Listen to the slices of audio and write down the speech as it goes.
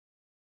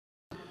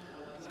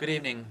Good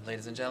evening,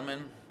 ladies and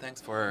gentlemen. Thanks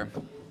for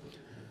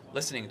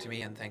listening to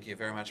me, and thank you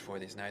very much for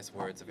these nice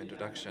words of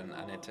introduction,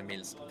 Annette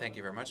Mills. Thank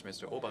you very much,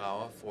 Mr.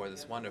 Oberauer, for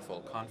this wonderful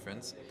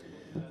conference,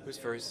 whose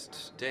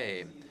first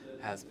day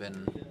has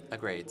been a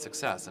great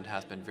success and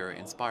has been very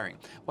inspiring.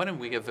 Why don't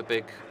we give a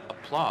big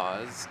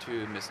applause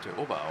to Mr.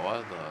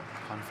 Oberauer,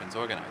 the conference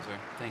organizer.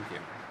 Thank you.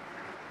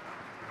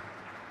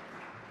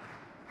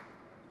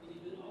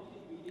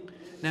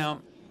 Now,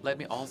 let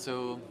me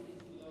also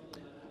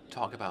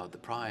talk about the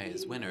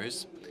prize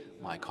winners,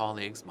 my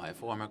colleagues, my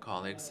former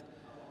colleagues,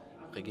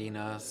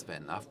 Regina,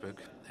 Sven Afbrück,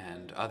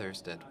 and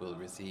others that will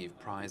receive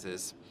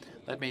prizes.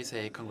 Let me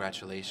say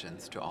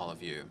congratulations to all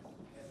of you.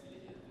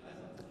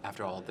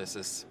 After all, this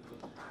is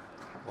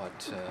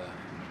what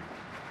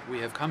we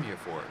have come here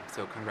for,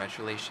 so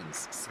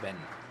congratulations, Sven.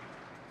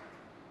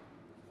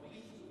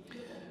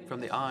 From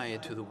the I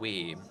to the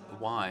we,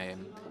 why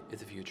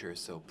is the future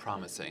so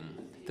promising?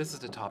 This is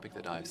the topic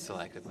that I've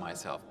selected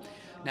myself.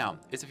 Now,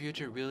 is the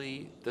future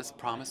really this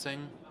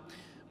promising?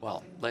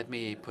 Well, let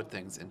me put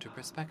things into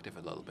perspective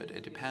a little bit.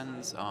 It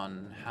depends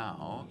on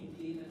how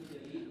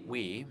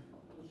we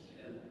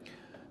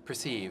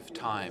perceive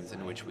times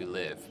in which we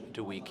live.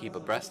 Do we keep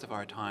abreast of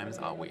our times?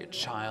 Are we a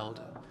child?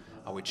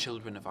 Are we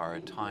children of our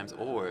times?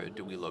 Or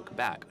do we look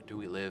back? Do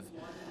we live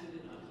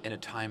in a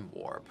time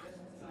warp?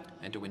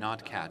 And do we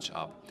not catch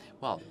up?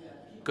 Well,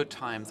 good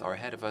times are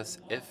ahead of us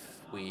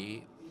if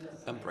we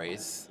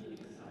embrace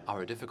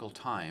our difficult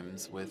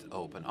times with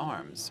open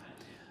arms.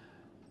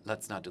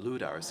 Let's not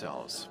delude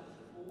ourselves.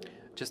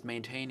 Just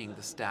maintaining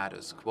the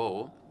status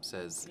quo,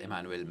 says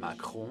Emmanuel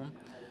Macron,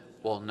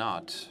 will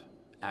not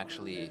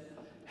actually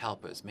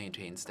help us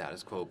maintain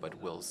status quo,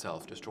 but will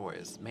self-destroy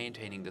us.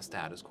 Maintaining the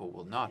status quo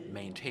will not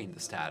maintain the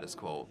status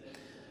quo.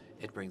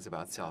 It brings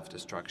about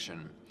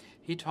self-destruction.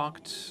 He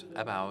talked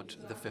about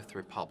the Fifth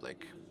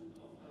Republic,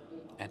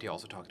 and he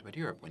also talked about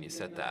Europe when he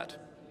said that.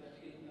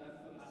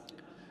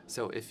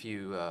 So if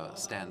you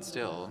stand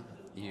still,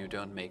 you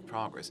don't make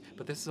progress.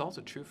 But this is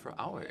also true for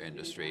our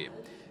industry.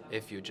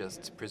 If you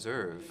just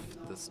preserve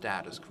the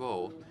status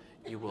quo,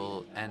 you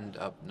will end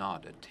up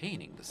not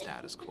attaining the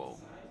status quo.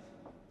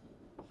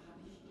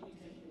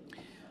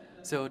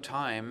 So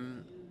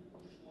time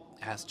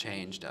has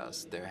changed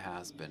us. There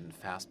has been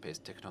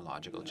fast-paced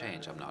technological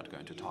change. I'm not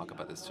going to talk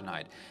about this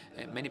tonight.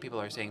 Many people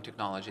are saying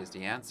technology is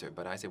the answer,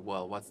 but I say,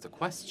 well, what's the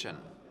question?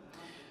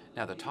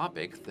 Now, the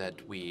topic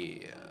that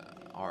we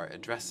are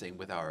addressing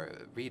with our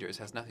readers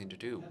has nothing to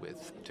do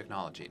with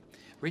technology.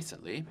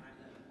 Recently,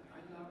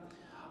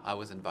 I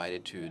was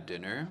invited to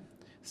dinner.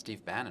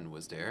 Steve Bannon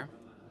was there.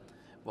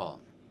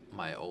 Well,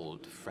 my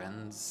old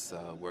friends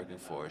working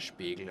for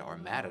Spiegel are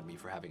mad at me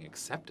for having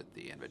accepted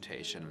the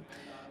invitation.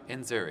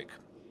 In Zurich,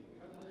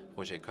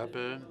 Roger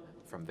Köppel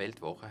from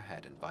Weltwoche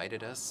had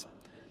invited us.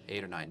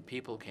 8 or 9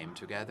 people came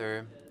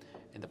together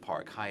in the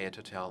Park Hyatt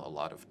Hotel. A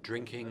lot of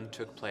drinking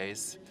took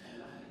place.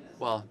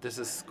 Well, this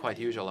is quite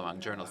usual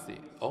among journalists. The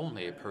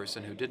only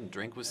person who didn't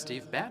drink was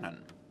Steve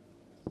Bannon.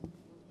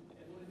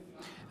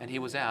 And he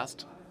was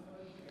asked,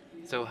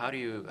 so how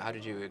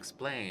did you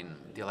explain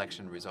the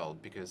election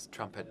result? Because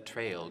Trump had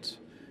trailed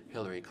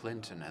Hillary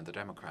Clinton and the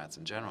Democrats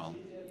in general.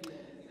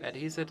 And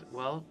he said,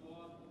 well,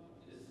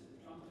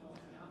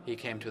 he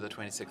came to the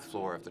 26th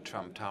floor of the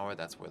Trump Tower.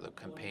 That's where the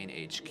campaign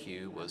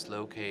HQ was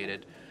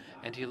located.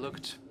 And he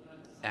looked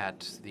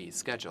at the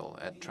schedule,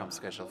 at Trump's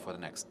schedule for the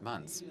next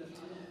months.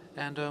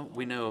 And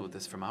we know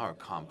this from our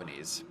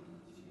companies.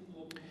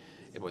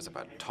 It was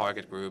about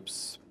target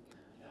groups,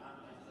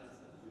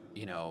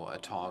 you know, a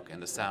talk in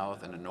the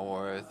South and the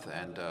North,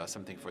 and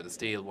something for the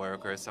steel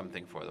workers,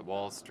 something for the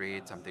Wall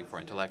Street, something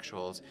for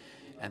intellectuals,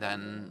 and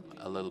then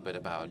a little bit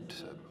about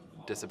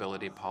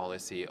disability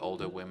policy,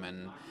 older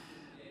women,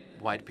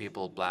 white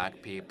people,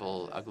 black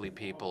people, ugly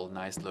people,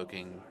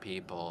 nice-looking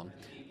people,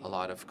 a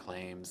lot of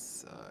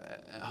claims,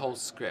 a whole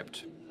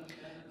script.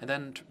 And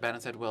then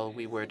Bannon said, well,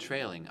 we were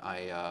trailing.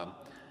 I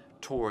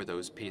tore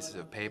those pieces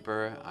of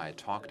paper. I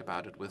talked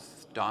about it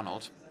with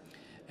Donald,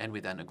 and we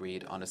then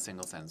agreed on a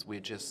single sentence. We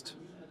just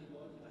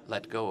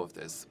let go of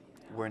this.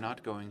 We're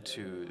not going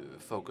to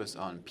focus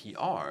on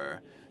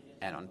PR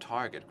and on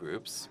target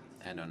groups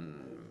and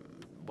on,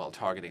 well,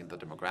 targeting the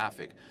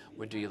demographic.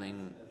 We're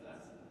dealing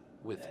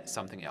with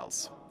something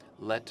else.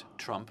 Let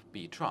Trump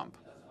be Trump.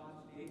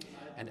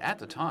 And at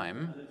the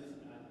time,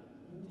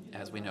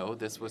 as we know,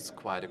 this was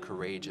quite a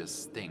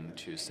courageous thing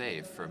to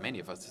say. For many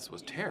of us, this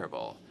was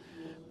terrible.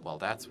 Well,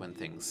 that's when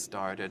things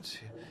started.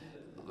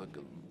 Look,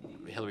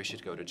 Hillary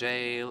should go to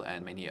jail,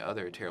 and many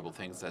other terrible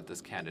things that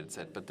this candidate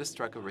said. But this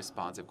struck a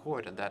responsive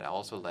chord, and that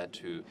also led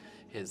to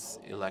his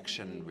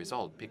election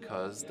result,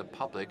 because the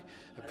public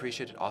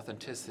appreciated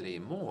authenticity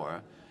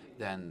more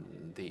than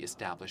the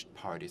established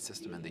party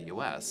system in the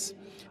US.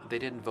 They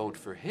didn't vote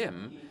for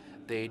him.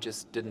 They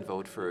just didn't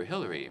vote for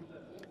Hillary,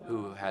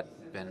 who had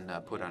been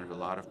put under a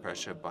lot of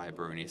pressure by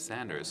Bernie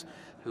Sanders,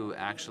 who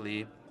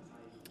actually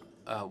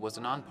was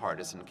a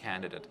nonpartisan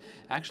candidate.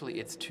 Actually,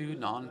 it's 2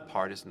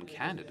 nonpartisan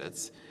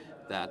candidates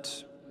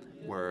that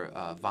were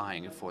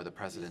vying for the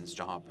president's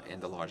job in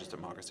the largest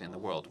democracy in the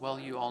world. Well,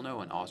 you all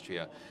know in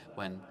Austria,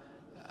 when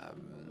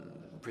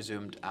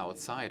presumed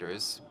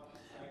outsiders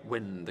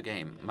win the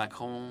game,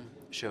 Macron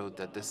showed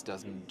that this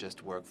doesn't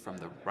just work from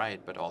the right,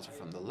 but also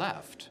from the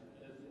left.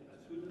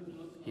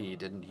 He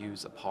didn't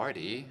use a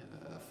party,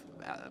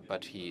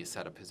 but he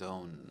set up his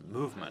own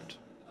movement.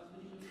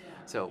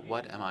 So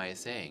what am I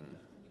saying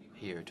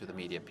here to the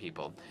media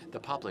people? The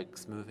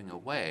public's moving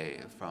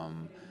away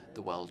from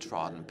the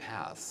well-trodden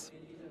paths,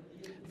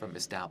 from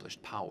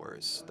established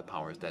powers, the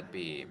powers that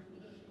be.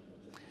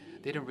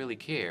 They don't really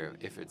care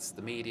if it's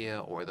the media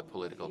or the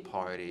political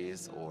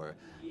parties or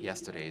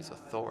yesterday's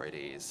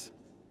authorities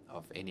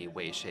of any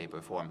way, shape,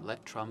 or form.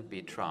 Let Trump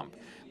be Trump.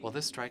 Well,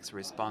 this strikes a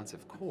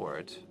responsive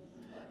chord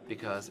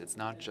because it's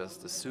not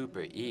just the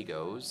super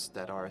egos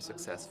that are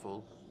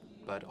successful,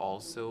 but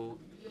also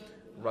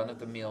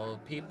run-of-the-mill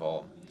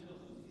people.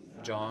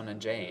 John and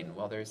Jane.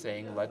 Well, they're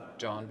saying, let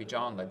John be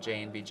John, let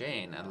Jane be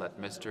Jane, and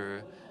let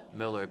Mr.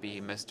 Miller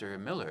be Mr.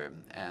 Miller,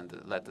 and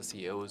let the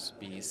CEOs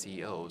be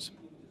CEOs.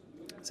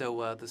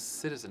 So the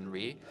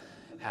citizenry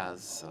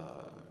has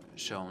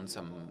shown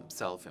some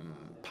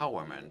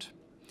self-empowerment.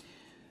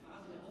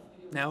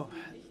 Now,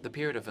 the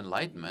period of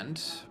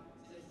enlightenment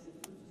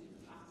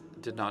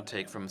did not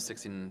take from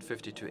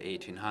 1650 to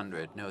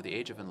 1800. No, the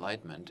Age of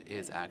Enlightenment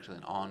is actually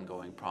an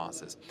ongoing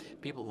process.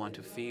 People want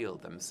to feel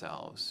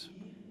themselves.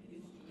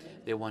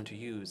 They want to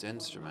use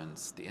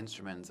instruments, the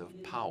instruments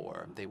of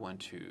power. They want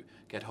to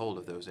get hold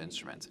of those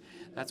instruments.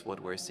 That's what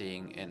we're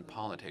seeing in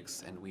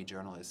politics, and we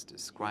journalists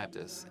describe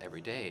this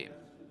every day.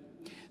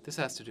 This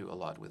has to do a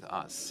lot with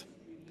us.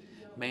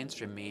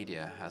 Mainstream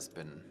media has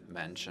been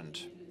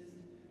mentioned,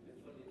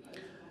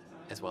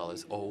 as well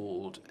as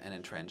old and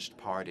entrenched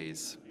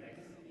parties,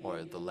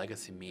 or the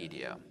legacy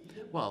media.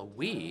 Well,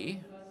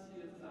 we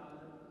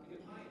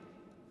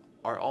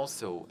are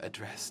also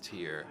addressed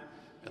here,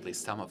 at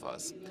least some of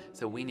us.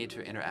 So we need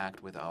to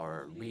interact with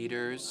our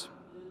readers,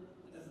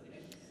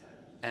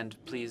 and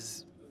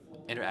please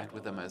interact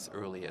with them as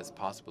early as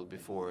possible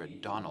before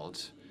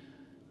Donald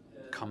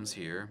comes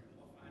here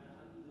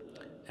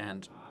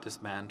and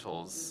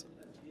dismantles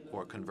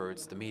or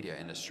converts the media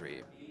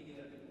industry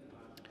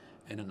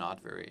in a not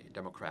very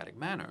democratic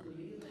manner.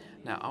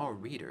 Now, our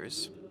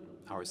readers,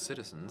 our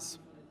citizens,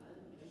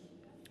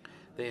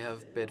 they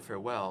have bid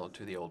farewell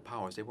to the old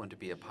powers. They want to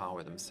be a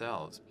power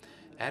themselves.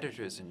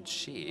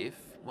 Editors-in-chief,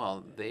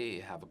 well, they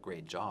have a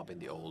great job in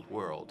the old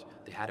world.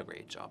 They had a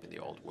great job in the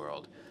old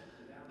world.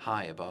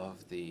 High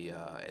above the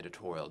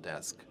editorial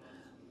desk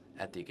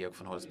at the Georg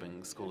von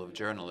Holtzbring School of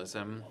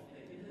Journalism,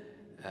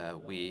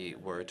 we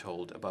were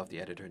told above the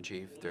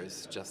editor-in-chief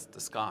there's just the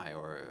sky,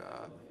 or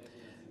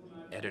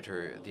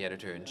the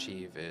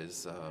editor-in-chief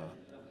is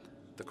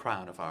the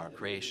crown of our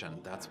creation.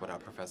 That's what our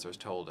professors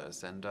told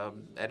us, and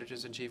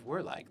editors-in-chief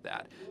were like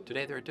that.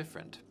 Today they're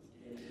different.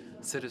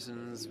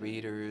 Citizens,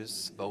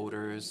 readers,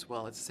 voters,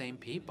 well, it's the same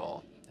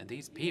people, and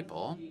these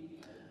people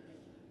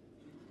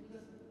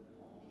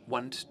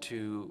want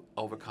to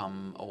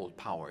overcome old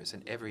powers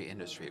in every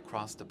industry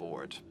across the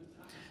board.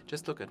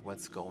 Just look at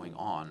what's going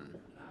on,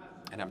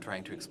 and I'm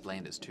trying to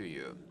explain this to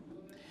you.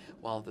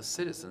 While the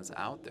citizens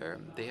out there,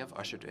 they have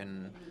ushered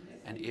in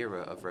an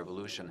era of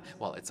revolution.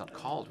 Well, it's not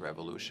called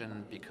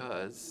revolution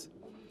because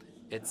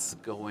it's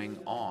going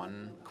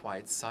on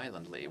quite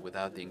silently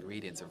without the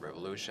ingredients of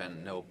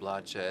revolution. No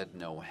bloodshed,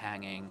 no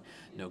hanging,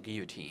 no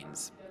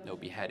guillotines, no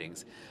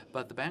beheadings.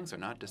 But the banks are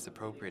not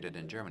disappropriated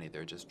in Germany,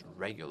 they're just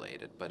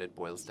regulated, but it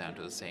boils down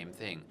to the same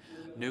thing.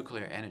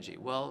 Nuclear energy.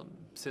 Well,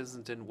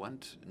 citizens didn't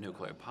want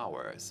nuclear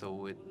power,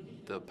 so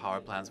the power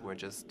plants were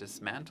just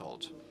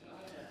dismantled.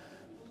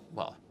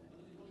 Well,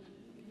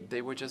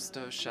 they were just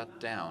shut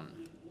down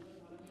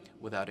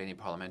without any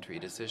parliamentary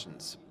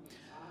decisions.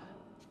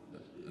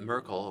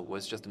 Merkel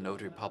was just a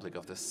notary public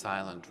of the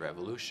silent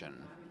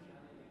revolution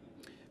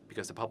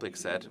because the public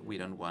said, we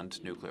don't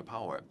want nuclear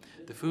power.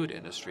 The food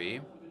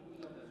industry,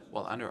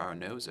 well, under our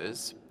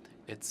noses,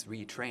 it's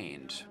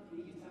retrained.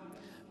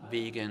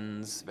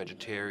 Vegans,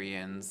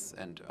 vegetarians,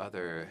 and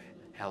other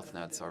health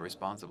nuts are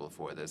responsible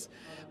for this.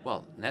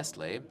 Well,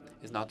 Nestle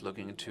is not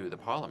looking to the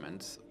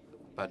parliament,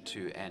 but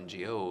to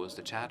NGOs,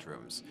 the chat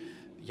rooms.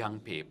 Young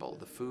people,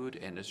 the food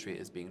industry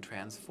is being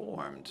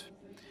transformed.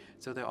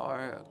 So there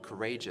are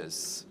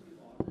courageous,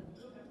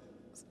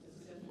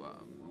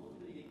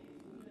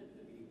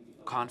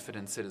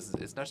 confident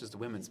citizens. It's not just the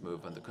women's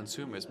movement, the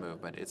consumers'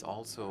 movement. It's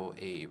also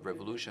a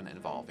revolution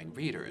involving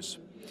readers.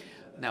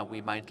 Now, we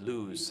might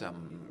lose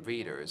some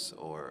readers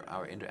or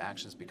our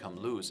interactions become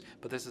loose,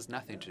 but this has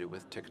nothing to do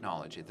with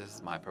technology. This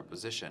is my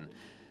proposition.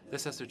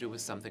 This has to do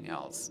with something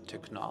else.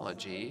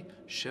 Technology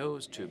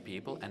shows to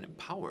people and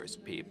empowers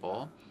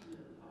people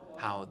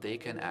how they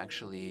can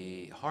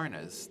actually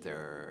harness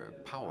their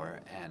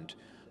power and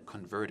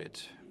convert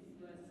it.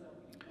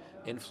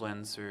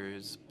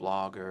 Influencers,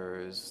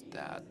 bloggers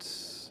that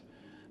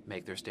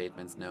make their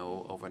statements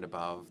known over and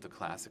above the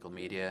classical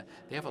media,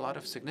 they have a lot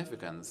of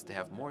significance. They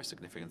have more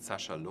significance.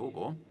 Sascha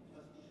Lobo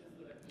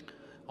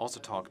also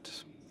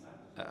talked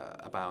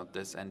about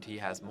this, and he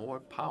has more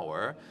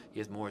power. He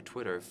has more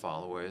Twitter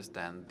followers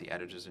than the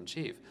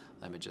editors-in-chief.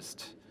 Let me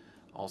just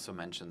also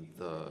mention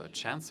the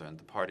chancellor and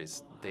the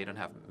parties. They don't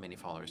have many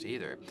followers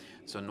either.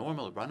 So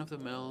normal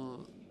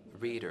run-of-the-mill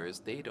readers,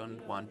 they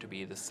don't want to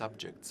be the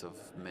subjects of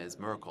Ms.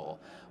 Merkel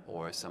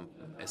or some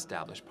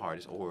established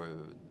parties or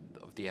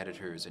of the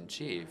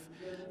editors-in-chief.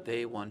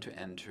 They want to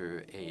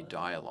enter a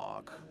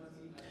dialogue.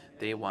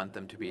 They want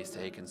them to be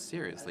taken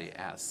seriously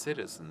as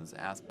citizens,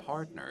 as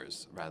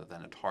partners, rather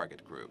than a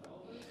target group.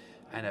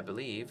 And I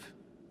believe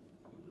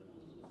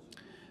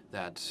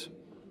that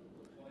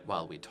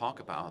while we talk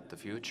about the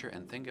future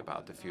and think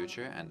about the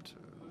future, and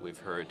we've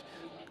heard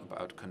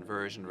about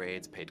conversion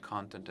rates, paid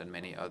content, and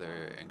many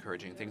other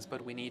encouraging things,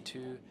 but we need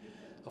to,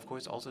 of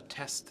course, also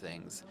test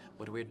things.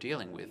 What we're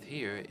dealing with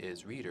here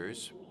is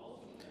readers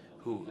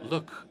who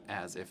look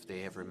as if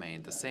they have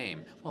remained the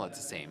same. Well, it's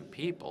the same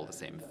people, the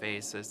same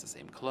faces, the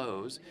same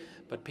clothes,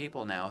 but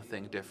people now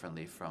think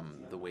differently from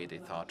the way they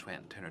thought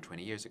 10 or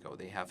 20 years ago.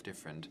 They have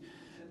different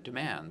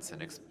demands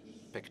and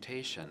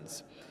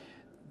expectations.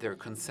 They're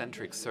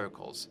concentric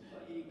circles.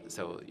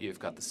 So you've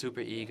got the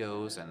super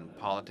egos and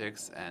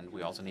politics, and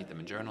we also need them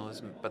in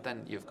journalism, but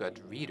then you've got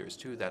readers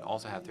too that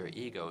also have their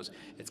egos.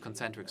 It's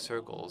concentric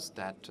circles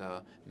that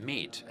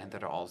meet and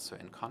that are also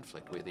in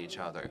conflict with each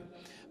other.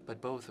 But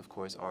both, of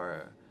course,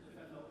 are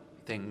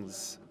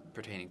things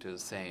pertaining to the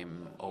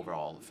same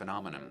overall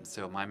phenomenon.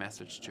 So my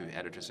message to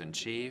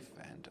editors-in-chief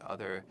and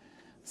other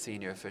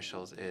senior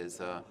officials is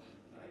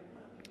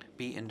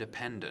be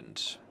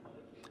independent,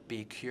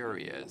 be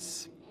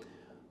curious,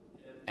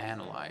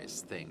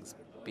 analyze things,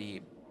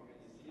 be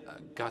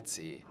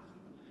gutsy,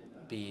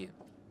 be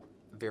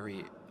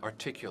very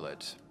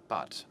articulate,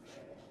 but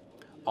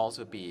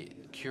also be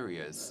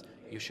curious.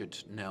 You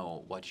should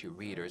know what your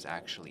readers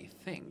actually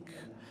think.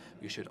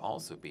 You should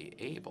also be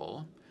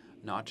able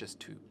not just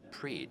to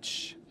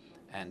preach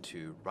and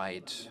to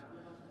write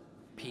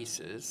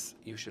pieces,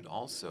 you should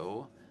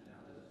also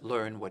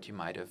learn what you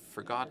might have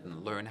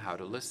forgotten, learn how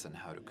to listen,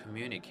 how to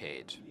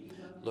communicate,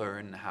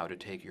 learn how to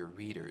take your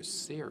readers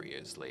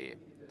seriously.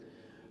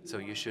 So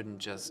you shouldn't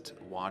just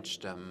watch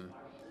them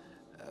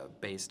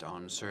based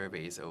on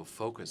surveys or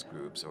focus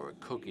groups or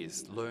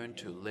cookies. Learn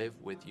to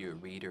live with your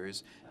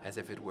readers as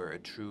if it were a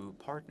true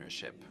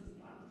partnership.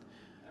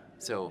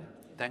 So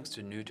thanks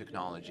to new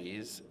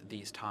technologies,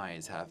 these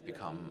ties have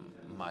become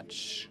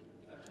much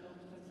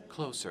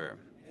closer.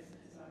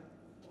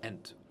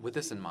 And with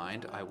this in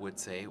mind, I would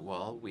say,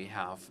 well, we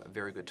have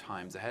very good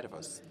times ahead of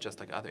us,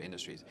 just like other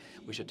industries.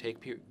 We should take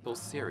people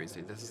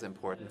seriously. This is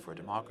important for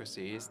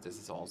democracies. This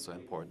is also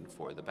important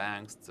for the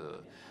banks, the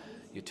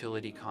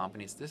utility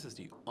companies. This is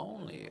the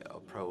only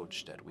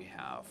approach that we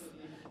have,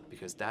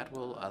 because that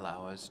will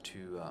allow us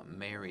to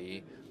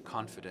marry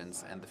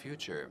confidence and the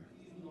future.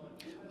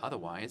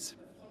 Otherwise,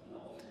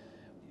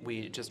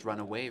 we just run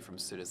away from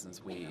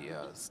citizens. We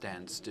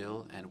stand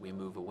still and we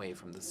move away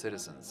from the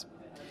citizens.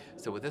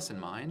 So with this in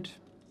mind,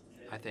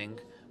 I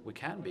think we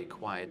can be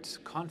quite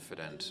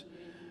confident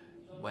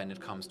when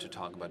it comes to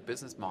talk about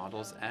business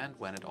models and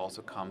when it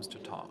also comes to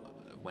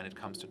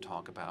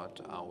talk about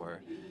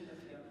our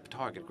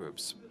target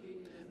groups.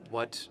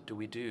 What do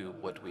we do?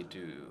 What we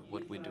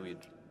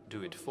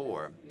do it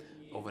for,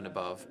 over and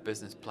above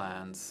business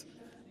plans,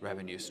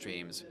 revenue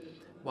streams?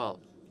 Well,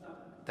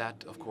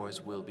 that of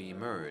course will be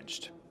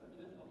merged.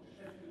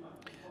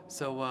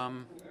 So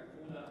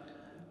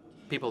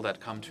people that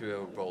come to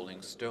a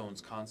Rolling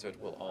Stones concert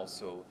will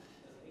also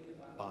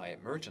buy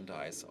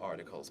merchandise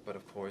articles, but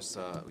of course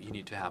you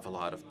need to have a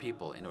lot of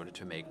people in order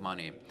to make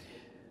money.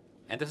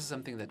 And this is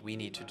something that we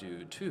need to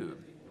do too.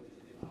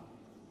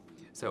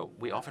 So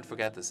we often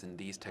forget this in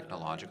these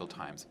technological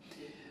times.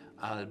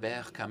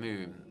 Albert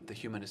Camus, the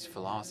humanist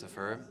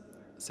philosopher,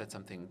 said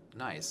something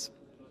nice.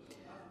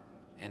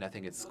 And I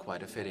think it's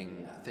quite a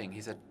fitting thing. He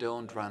said,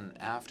 don't run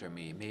after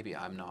me. Maybe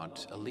I'm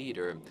not a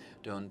leader.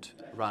 Don't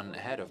run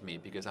ahead of me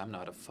because I'm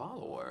not a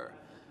follower.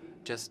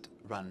 Just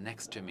run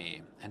next to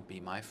me and be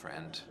my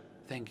friend.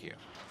 Thank you.